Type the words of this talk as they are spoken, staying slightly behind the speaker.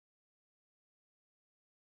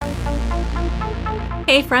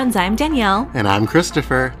Hey friends, I'm Danielle. And I'm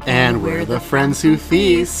Christopher. And we're the Friends Who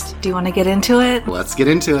Feast. Do you want to get into it? Let's get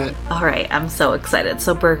into it. All right, I'm so excited.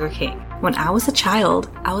 So Burger King. When I was a child,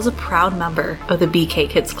 I was a proud member of the BK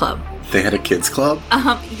Kids Club. They had a kids club?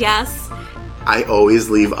 Yes. I always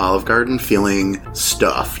leave Olive Garden feeling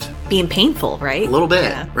stuffed. Being painful, right? A little bit,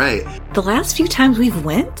 Yeah. right. The last few times we've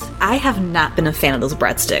went, I have not been a fan of those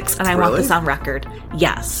breadsticks, and I want Really? this on record.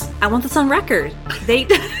 Yes, I want this on record. They,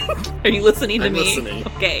 are you listening to I'm me? listening.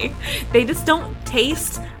 Okay, they just don't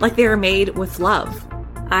taste like they were made with love.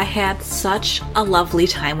 I had such a lovely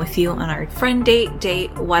time with you on our friend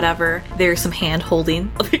date, whatever. There's some hand holding.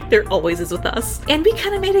 There always is with us. And we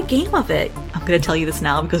kind of made a game of it. I'm going to tell you this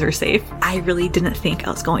now because we're safe. I really didn't think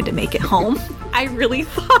I was going to make it home. I really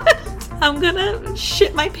thought I'm going to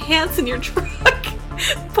shit my pants in your truck.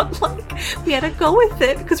 But we had to go with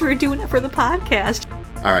it because we were doing it for the podcast.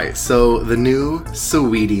 All right, so the new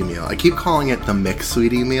Sweetie meal. I keep calling it the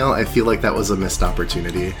McSweetie meal. I feel like that was a missed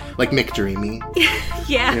opportunity. Like McDreamy.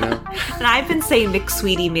 Yeah. You know? And I've been saying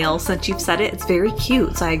McSweetie meal since you've said it. It's very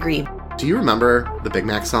cute, so I agree. Do you remember the Big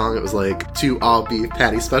Mac song? It was like, 2 all beef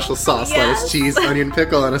patty, special sauce, Yes. lettuce, cheese, onion,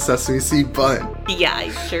 pickle, and a sesame seed bun. Yeah,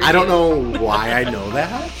 I sure I don't do. know why I know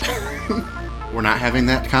that. We're not having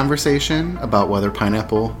that conversation about whether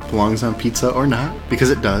pineapple belongs on pizza or not, because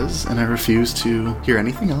it does, and I refuse to hear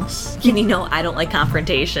anything else. And you know I don't like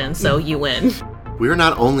confrontation, so you win. We are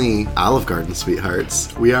not only Olive Garden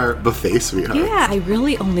sweethearts, we are buffet sweethearts. Yeah, I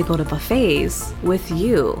really only go to buffets with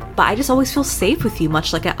you, but I just always feel safe with you,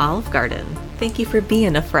 much like at Olive Garden. Thank you for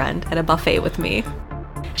being a friend at a buffet with me.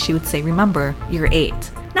 She would say, remember, you're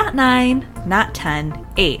 8. Not 9, not 10,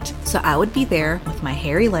 8. So I would be there with my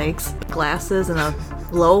hairy legs, glasses, and a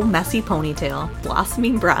low, messy ponytail,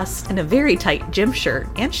 blossoming breasts, and a very tight gym shirt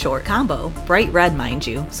and short combo. Bright red, mind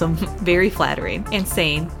you, so very flattering. And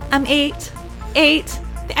saying, I'm 8.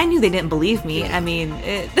 I knew they didn't believe me. I mean,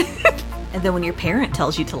 and then when your parent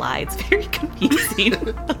tells you to lie, it's very confusing.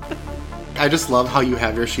 I just love how you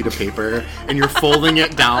have your sheet of paper and you're folding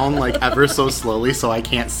it down like ever so slowly so I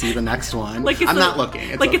can't see the next one. Like it's I'm not looking.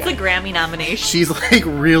 It's it's okay. a Grammy nomination. She's like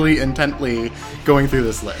really intently going through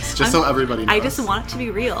this list, just so everybody knows. I just want it to be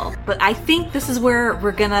real. But I think this is where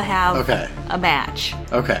we're gonna have a match.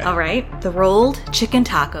 Okay. All right. The rolled chicken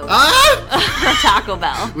tacos. Ah! Taco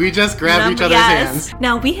Bell. We just grabbed each other's hands.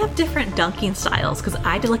 Now we have different dunking styles because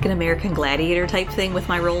I did like an American Gladiator type thing with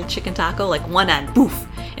my rolled chicken taco. Like one end, boof,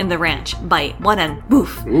 in the ranch, bite. One end,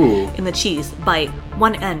 boof, Ooh. in the cheese, bite.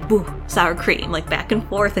 One end, boof, sour cream, like back and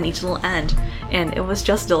forth in each little end. And it was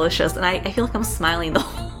just delicious. And I feel like I'm smiling the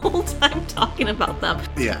whole time talking about them.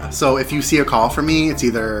 Yeah, so if you see a call from me, it's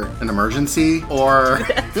either an emergency or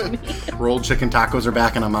rolled chicken tacos are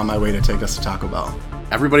back and I'm on my way to take us to Taco Bell.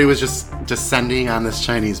 Everybody was just descending on this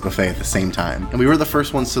Chinese buffet at the same time. And we were the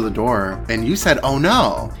first ones to the door, and you said, oh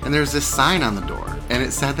no. And there's this sign on the door, and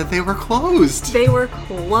it said that they were closed. They were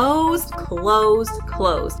closed.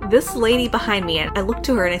 This lady behind me, I looked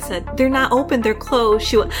to her and I said, they're not open, they're closed.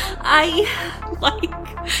 She went,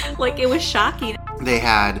 like it was shocking. They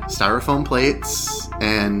had styrofoam plates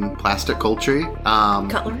and plastic cutlery.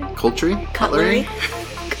 Cutlery? Cutlery?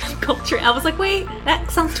 Poultry. I was like, wait,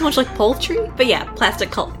 that sounds too much like poultry. But yeah,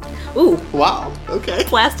 plastic Ooh, Wow, okay.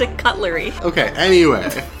 plastic cutlery. Okay, anyway,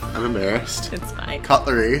 I'm embarrassed. It's fine.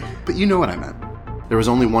 Cutlery, but you know what I meant. There was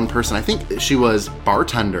only one person. I think she was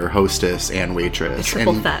bartender, hostess, and waitress.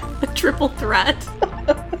 A triple threat.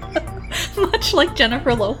 Much like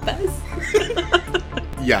Jennifer Lopez.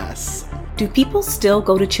 Yes. Do people still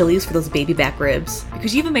go to Chili's for those baby back ribs?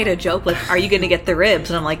 Because you even made a joke like, are you going to get the ribs?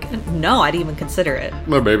 And I'm like, no, I didn't even consider it.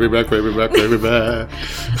 My baby back.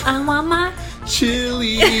 I want my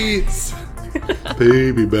Chili's.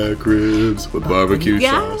 Baby back ribs with barbecue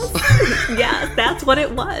sauce. Yes, that's what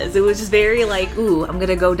it was. It was just very like, ooh, I'm going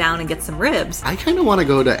to go down and get some ribs. I kind of want to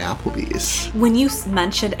go to Applebee's. When you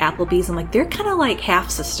mentioned Applebee's, I'm like, they're kind of like half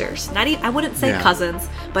sisters. Not even, I wouldn't say cousins,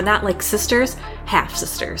 but not like sisters, half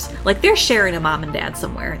sisters. Like they're sharing a mom and dad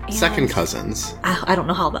somewhere. And Second cousins. I don't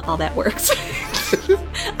know how all that works.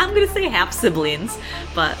 I'm going to say half siblings,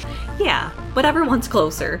 but yeah, whatever one's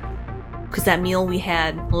closer. Because that meal we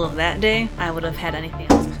had that day, I would have had anything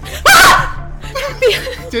else.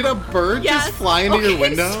 Did a bird just fly into your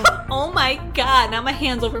window? Oh my god, now my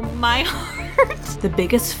hand's over my heart. The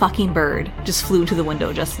biggest fucking bird just flew into the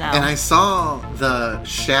window just now. And I saw the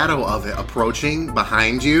shadow of it approaching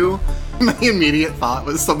behind you. My immediate thought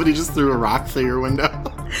was somebody just threw a rock through your window.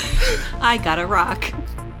 I got a rock.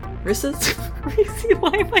 Reese,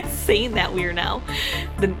 why am I saying that weird now?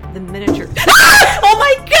 The miniature. Oh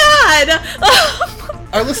my god!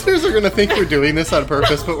 Our listeners are going to think we're doing this on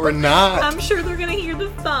purpose, but we're not. I'm sure they're going to hear the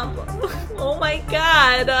thump. Oh my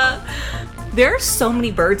god. There are so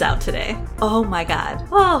many birds out today. Oh my god.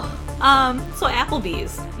 Oh, so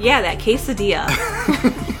Applebee's. Yeah, that quesadilla.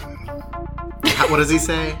 What does he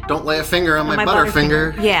say? Don't lay a finger on my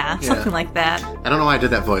butterfinger. Yeah, something like that. I don't know why I did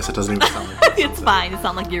that voice. It doesn't even sound like It's fine. It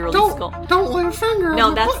sounds like you're really school. Don't lay a finger No,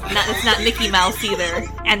 on my it's not Mickey Mouse either.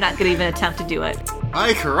 I'm not going to even attempt to do it.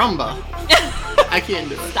 Ay, caramba. I can't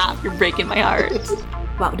do it. Stop, you're breaking my heart.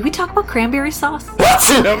 Wow, did we talk about cranberry sauce?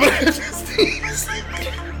 No, but I just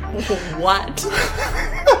What?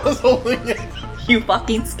 I was holding it. You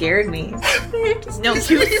fucking scared me. No,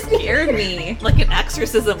 you scared me. Like an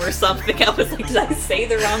exorcism or something. I was like, did I say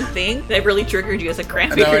the wrong thing? That really triggered you as a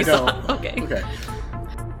cranberry sauce. Okay.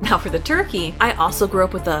 Now for the turkey, I also grew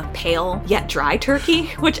up with a pale yet dry turkey,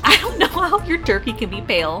 which I don't know how your turkey can be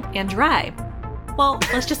pale and dry. Well,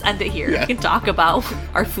 let's just end it here. Yeah. We can talk about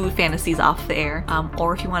our food fantasies off the air.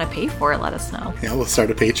 Or if you want to pay for it, let us know. Yeah, we'll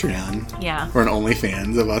start a Patreon. Yeah. Or an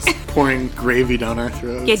OnlyFans of us pouring gravy down our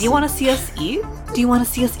throats. Yeah, do you want to see us eat? Do you want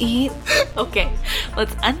to see us eat? Okay,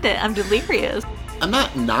 let's end it. I'm delirious. I'm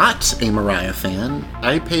not a Mariah fan.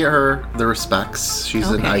 I pay her the respects. She's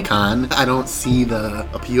an icon. I don't see the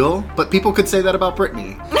appeal, but people could say that about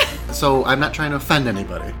Britney. So I'm not trying to offend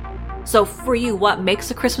anybody. So for you, what makes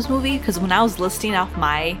a Christmas movie? Because when I was listing off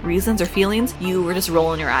my reasons or feelings, you were just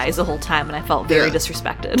rolling your eyes the whole time, and I felt very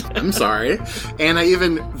disrespected. I'm sorry. And I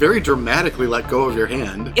even very dramatically let go of your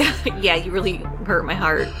hand. Yeah, you really hurt my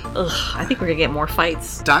heart. Ugh, I think we're going to get more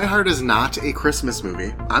fights. Die Hard is not a Christmas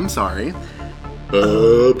movie. I'm sorry.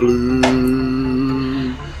 A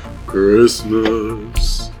blue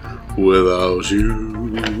Christmas without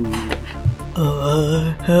you.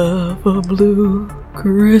 I have a blue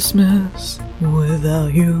Christmas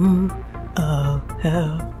without you. I'll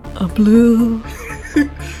have a blue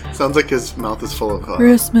Sounds like his mouth is full of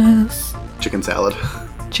Christmas chicken salad.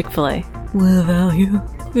 Chick-fil-A without you.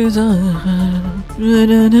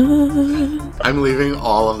 I'm leaving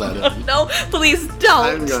all of that in. No, please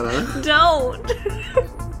don't. I'm gonna. Don't.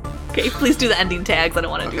 Okay, please do the ending tags. I don't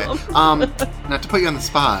want to do them. Not to put you on the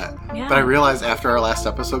spot, Yeah. but I realized after our last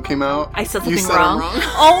episode came out, I said you something said wrong. them wrong.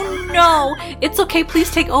 Oh no! It's okay. Please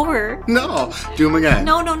take over. No, do them again.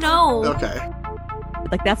 No. Okay.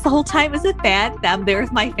 Like, that's the whole time. Is it bad that I'm there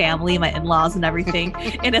with my family, my in-laws and everything,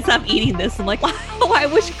 and as I'm eating this, I'm like, wow, I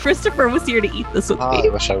wish Christopher was here to eat this with me. I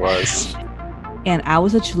wish I was. And I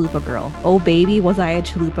was a chalupa girl. Oh baby, was I a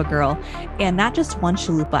chalupa girl. And not just one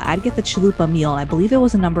chalupa. I'd get the chalupa meal. I believe it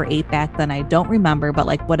was a number 8 back then. I don't remember, but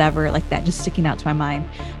like whatever, like that just sticking out to my mind.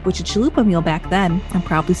 Which a chalupa meal back then, and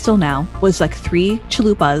probably still now, was like 3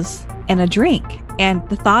 chalupas and a drink. And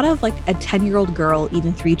the thought of like a 10-year-old girl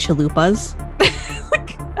eating 3 chalupas,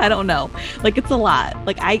 like, I don't know. Like, it's a lot.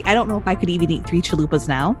 Like, I don't know if I could even eat 3 chalupas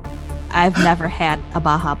now. I've never had a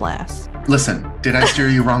Baja Blast. Listen, did I steer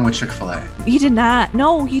you wrong with Chick-fil-A? You did not.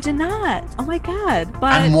 No, you did not. Oh my God.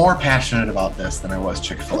 But I'm more passionate about this than I was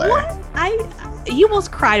Chick-fil-A. what? You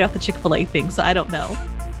almost cried off the Chick-fil-A thing, so I don't know.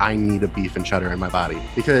 I need a beef and cheddar in my body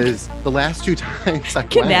because the last 2 times I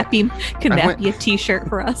Can that went, be a t-shirt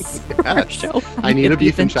for us? For our Yes. show? I need a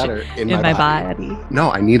beef and cheddar in my body. No,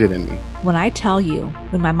 I need it in me. When I tell you,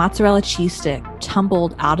 when my mozzarella cheese stick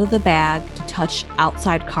tumbled out of the bag to touch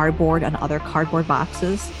outside cardboard and other cardboard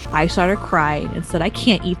boxes, I started crying and said, I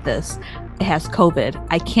can't eat this. It has COVID.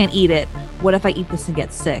 I can't eat it. What if I eat this and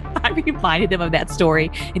get sick? I reminded him of that story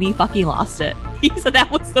and he fucking lost it. He said that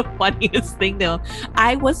was the funniest thing though.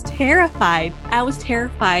 I was terrified.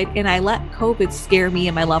 And I let COVID scare me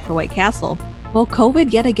and my love for White Castle. Well,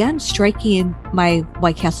 COVID yet again striking my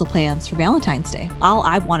White Castle plans for Valentine's Day. All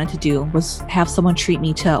I wanted to do was have someone treat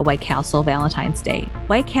me to a White Castle Valentine's Day.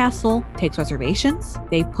 White Castle takes reservations.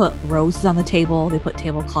 They put roses on the table. They put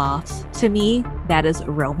tablecloths. To me, that is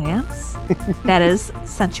romance. That is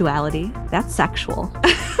sensuality. That's sexual.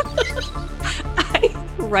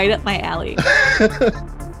 Right up my alley.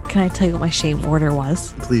 Can I tell you what my shame order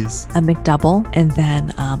was? Please. A McDouble and then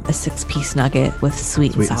a 6-piece nugget with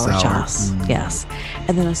sweet and sour sauce. Yes.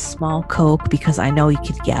 And then a small Coke because I know you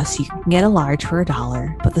can get a large for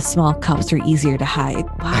 $1, but the small cups are easier to hide.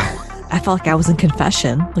 Wow. I felt like I was in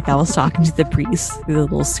confession, like I was talking to the priest through the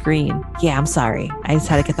little screen. Yeah, I'm sorry. I just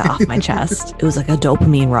had to get that off my chest. It was like a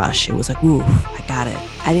dopamine rush. It was like, ooh, I got it.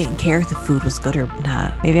 I didn't care if the food was good or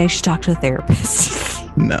not. Maybe I should talk to a therapist.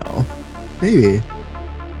 No. Maybe.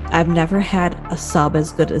 I've never had a sub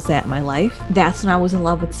as good as that in my life. That's when I was in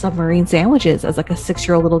love with submarine sandwiches as like a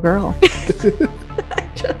 6-year-old little girl.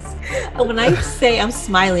 When I say I'm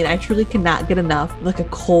smiling, I truly cannot get enough. Like a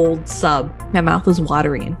cold sub. My mouth is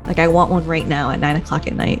watering. Like I want one right now at 9 o'clock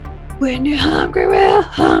at night. When you're hungry, we're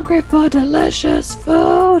hungry for delicious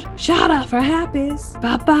food. Shout out for Happies.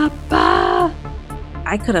 Ba ba ba.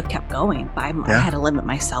 I could have kept going, but I had to limit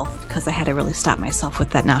myself because I had to really stop myself with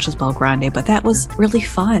that Nachos Bel Grande. But that was really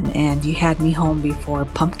fun, and you had me home before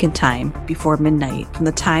pumpkin time, before midnight. From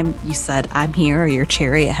the time you said, I'm here, or your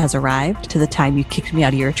chariot has arrived, to the time you kicked me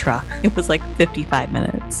out of your truck. It was like 55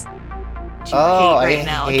 minutes. I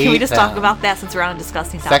hate Can we just them. talk about that since we're on a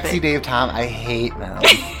disgusting topic? Sexy Dave Tom, I hate them.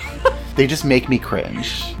 They just make me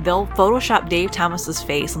cringe. They'll Photoshop Dave Thomas's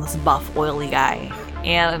face on this buff, oily guy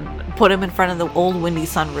and put him in front of the old windy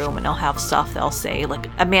sunroom, and they'll have stuff they'll say, like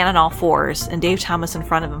a man on all fours, and Dave Thomas in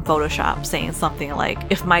front of him Photoshop saying something like,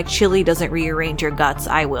 if my chili doesn't rearrange your guts,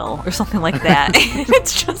 I will, or something like that.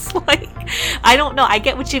 It's just like, I don't know. I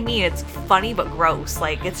get what you mean. It's funny, but gross.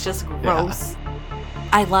 Like, it's just gross. Yeah.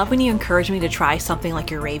 I love when you encourage me to try something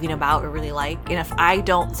like you're raving about or really like, and if I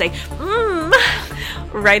don't say,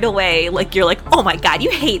 right away, like you're like, oh my god,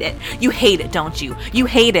 you hate it, don't you? You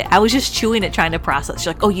hate it. I was just chewing it, trying to process.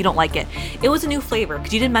 You're like, oh, you don't like it. It was a new flavor,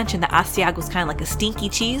 because you did mention that Asiago was kind of like a stinky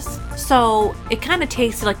cheese, so it kind of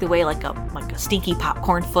tasted like the way like a stinky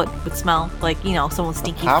popcorn foot would smell, like, you know, someone's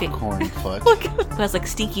stinky popcorn foot. It has like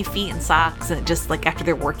stinky feet and socks, and it just like after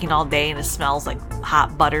they're working all day, and it smells like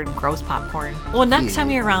hot buttered and gross popcorn. Well, next time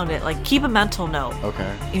you're around it, like keep a mental note.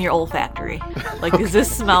 Okay. In your olfactory, like, does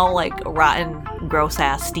this smell like rotten, gross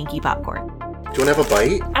ass, stinky popcorn? Do you want to have a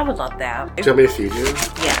bite? I would love that. Do you want me to feed you?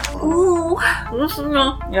 Yeah. Ooh, you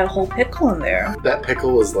got a whole pickle in there. That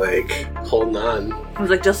pickle was like holding on. I was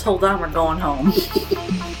like, just hold on, we're going home.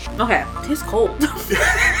 Okay, it tastes cold.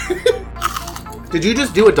 Did you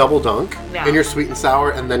just do a double dunk? Yeah. In your sweet and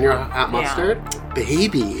sour and then your hot mustard? Yeah.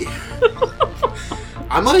 Baby.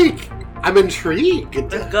 I'm intrigued.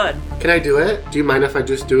 It's good. Can I do it? Do you mind if I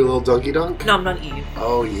just do a little dunky dunk? No, I'm not eating.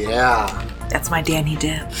 Oh, yeah. That's my Danny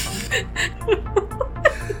dip.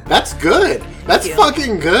 That's good. That's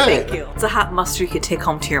fucking good. Thank you. It's a hot mustard you could take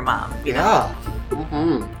home to your mom. Yeah.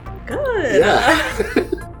 Mm-hmm. Good. Yeah.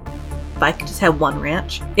 If I could just have one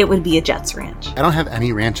ranch, it would be a Jets ranch. I don't have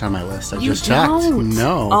any ranch on my list. I You just checked. don't?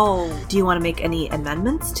 No. Oh, do you want to make any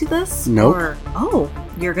amendments to this? Nope. Or,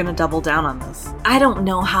 you're going to double down on this. I don't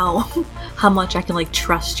know how much I can like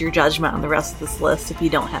trust your judgment on the rest of this list if you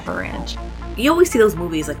don't have a ranch. You always see those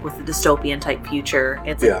movies like with the dystopian type future.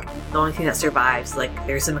 It's like the only thing that survives. Like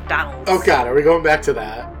there's a McDonald's. Oh God, are we going back to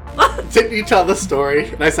that? Didn't you tell the story?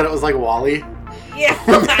 And I said it was like WALL-E. Yeah,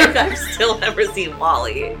 I've still never seen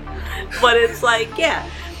WALL-E. But it's like, yeah.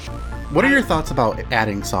 What are your thoughts about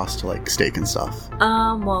adding sauce to like steak and stuff?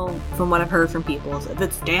 Well, from what I've heard from people, is if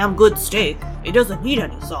it's damn good steak, it doesn't need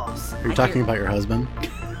any sauce. Are you talking about your husband?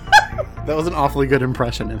 That was an awfully good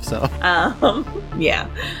impression, if so. Yeah.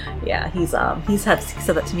 He's said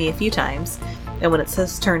that to me a few times. And when it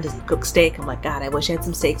says turn to cook steak, I'm like, God, I wish I had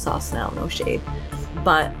some steak sauce now. No shade.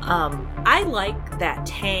 But I like that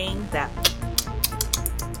tang that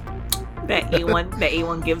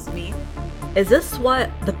A1 gives me. Is this what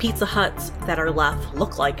the Pizza Huts that are left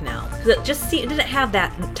look like now? Because it didn't have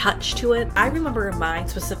that touch to it. I remember in mine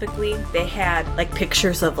specifically, they had like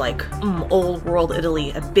pictures of like old world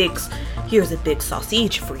Italy, here's a big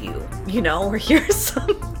sausage for you, you know, or here's some,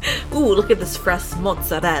 ooh, look at this fresh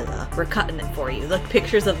mozzarella, we're cutting it for you. Like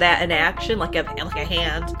pictures of that in action, like a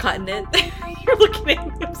hand cutting it. You're looking at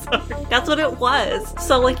me, I'm sorry. That's what it was.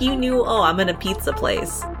 So like you knew, oh, I'm in a pizza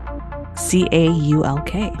place.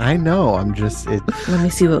 Caulk. I know. I'm just. Let me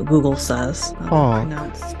see what Google says. Caulk.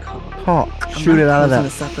 Shoot it out of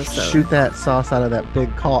that. Shoot that sauce out of that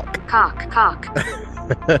big caulk. Cock.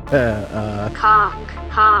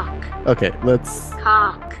 Okay,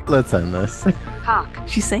 let's end this. Cock.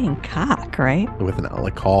 She's saying cock, right? With an L,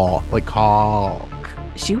 like caulk.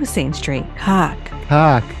 She was saying straight cock.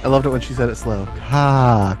 Cock. I loved it when she said it slow.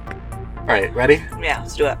 Cock. All right, ready? Yeah,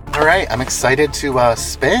 let's do it. All right, I'm excited to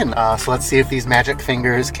spin. So let's see if these magic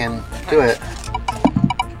fingers can do it.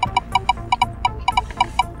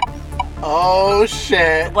 Oh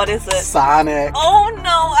shit! What is it? Sonic. Oh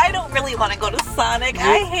no, I don't really want to go to Sonic.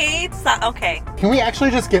 I hate Sonic. Okay. Can we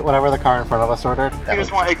actually just get whatever the car in front of us ordered? You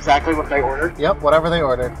just want exactly what they ordered? Yep, whatever they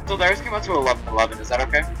ordered. So theirs came out to 11:11. Is that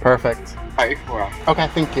okay? Perfect. Alright, we're off. Okay,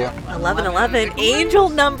 thank you. 1111. Angel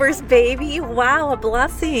numbers, baby. Wow, a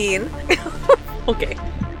blessing. Okay.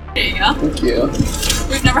 There you go. Thank you.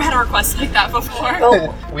 We've never had a request like that before.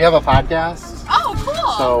 Oh, we have a podcast. Oh,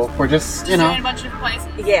 cool. So we're just, doing a bunch of different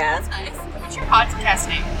places. Yeah. That's nice. What's your podcast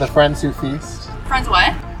name? The Friends Who Feast. Friends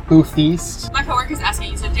what? Who feast? My coworker's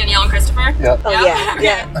asking, you said Danielle and Christopher? Yep. Oh,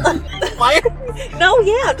 yeah. Why? No,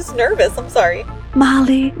 yeah, I'm just nervous. I'm sorry.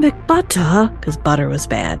 Molly McButter, because butter was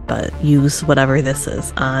bad, but use whatever this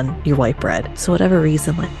is on your white bread. So whatever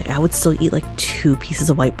reason, like I would still eat like 2 pieces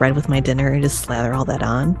of white bread with my dinner and just slather all that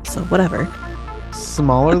on. So whatever.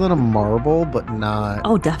 Smaller than a marble, but not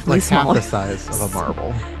Oh, definitely like smaller. half the size of a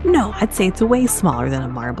marble. No, I'd say it's way smaller than a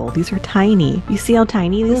marble. These are tiny. You see how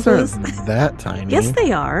tiny this Those is? aren't that tiny. Yes,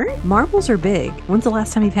 they are. Marbles are big. When's the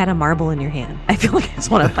last time you've had a marble in your hand? I feel like I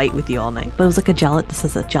just want to fight with you all night. But it was like this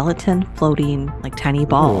is a gelatin floating like tiny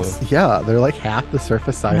balls. Ooh, yeah, they're like half the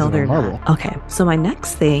surface size No, of a they're marble. not. Okay, so my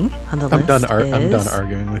next thing on the I'm list done. I'm is... done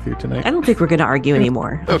arguing with you tonight. I don't think we're going to argue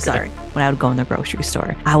anymore. I'm Okay. sorry. When I would go in the grocery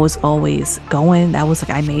store, I was always going. That was like,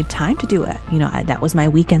 I made time to do it. You know, that was my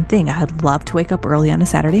weekend thing. I would love to wake up early on a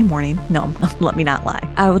Saturday morning. No, let me not lie.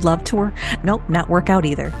 I would love to work. Nope, not work out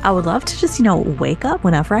either. I would love to just, wake up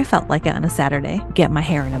whenever I felt like it on a Saturday, get my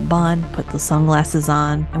hair in a bun, put the sunglasses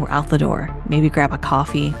on, and we're out the door. Maybe grab a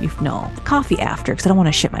coffee. Coffee after, because I don't want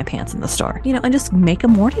to shit my pants in the store. And just make a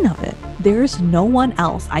morning of it. There's no one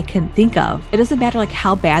else I can think of. It doesn't matter like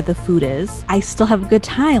how bad the food is. I still have a good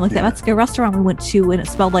time. Like that Mexican restaurant we went to, and it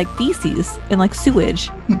smelled like feces and like sewage.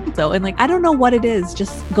 So, and like, I don't know what it is,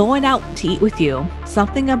 just going out to eat with you.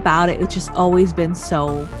 Something about it, it's just always been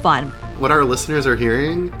so fun. What our listeners are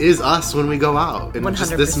hearing is us when we go out. And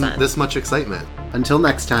just 100%. this much excitement. Until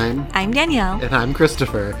next time. I'm Danielle. And I'm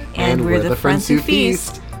Christopher. And we're the Friends Who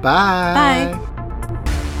Feast. Bye. Bye.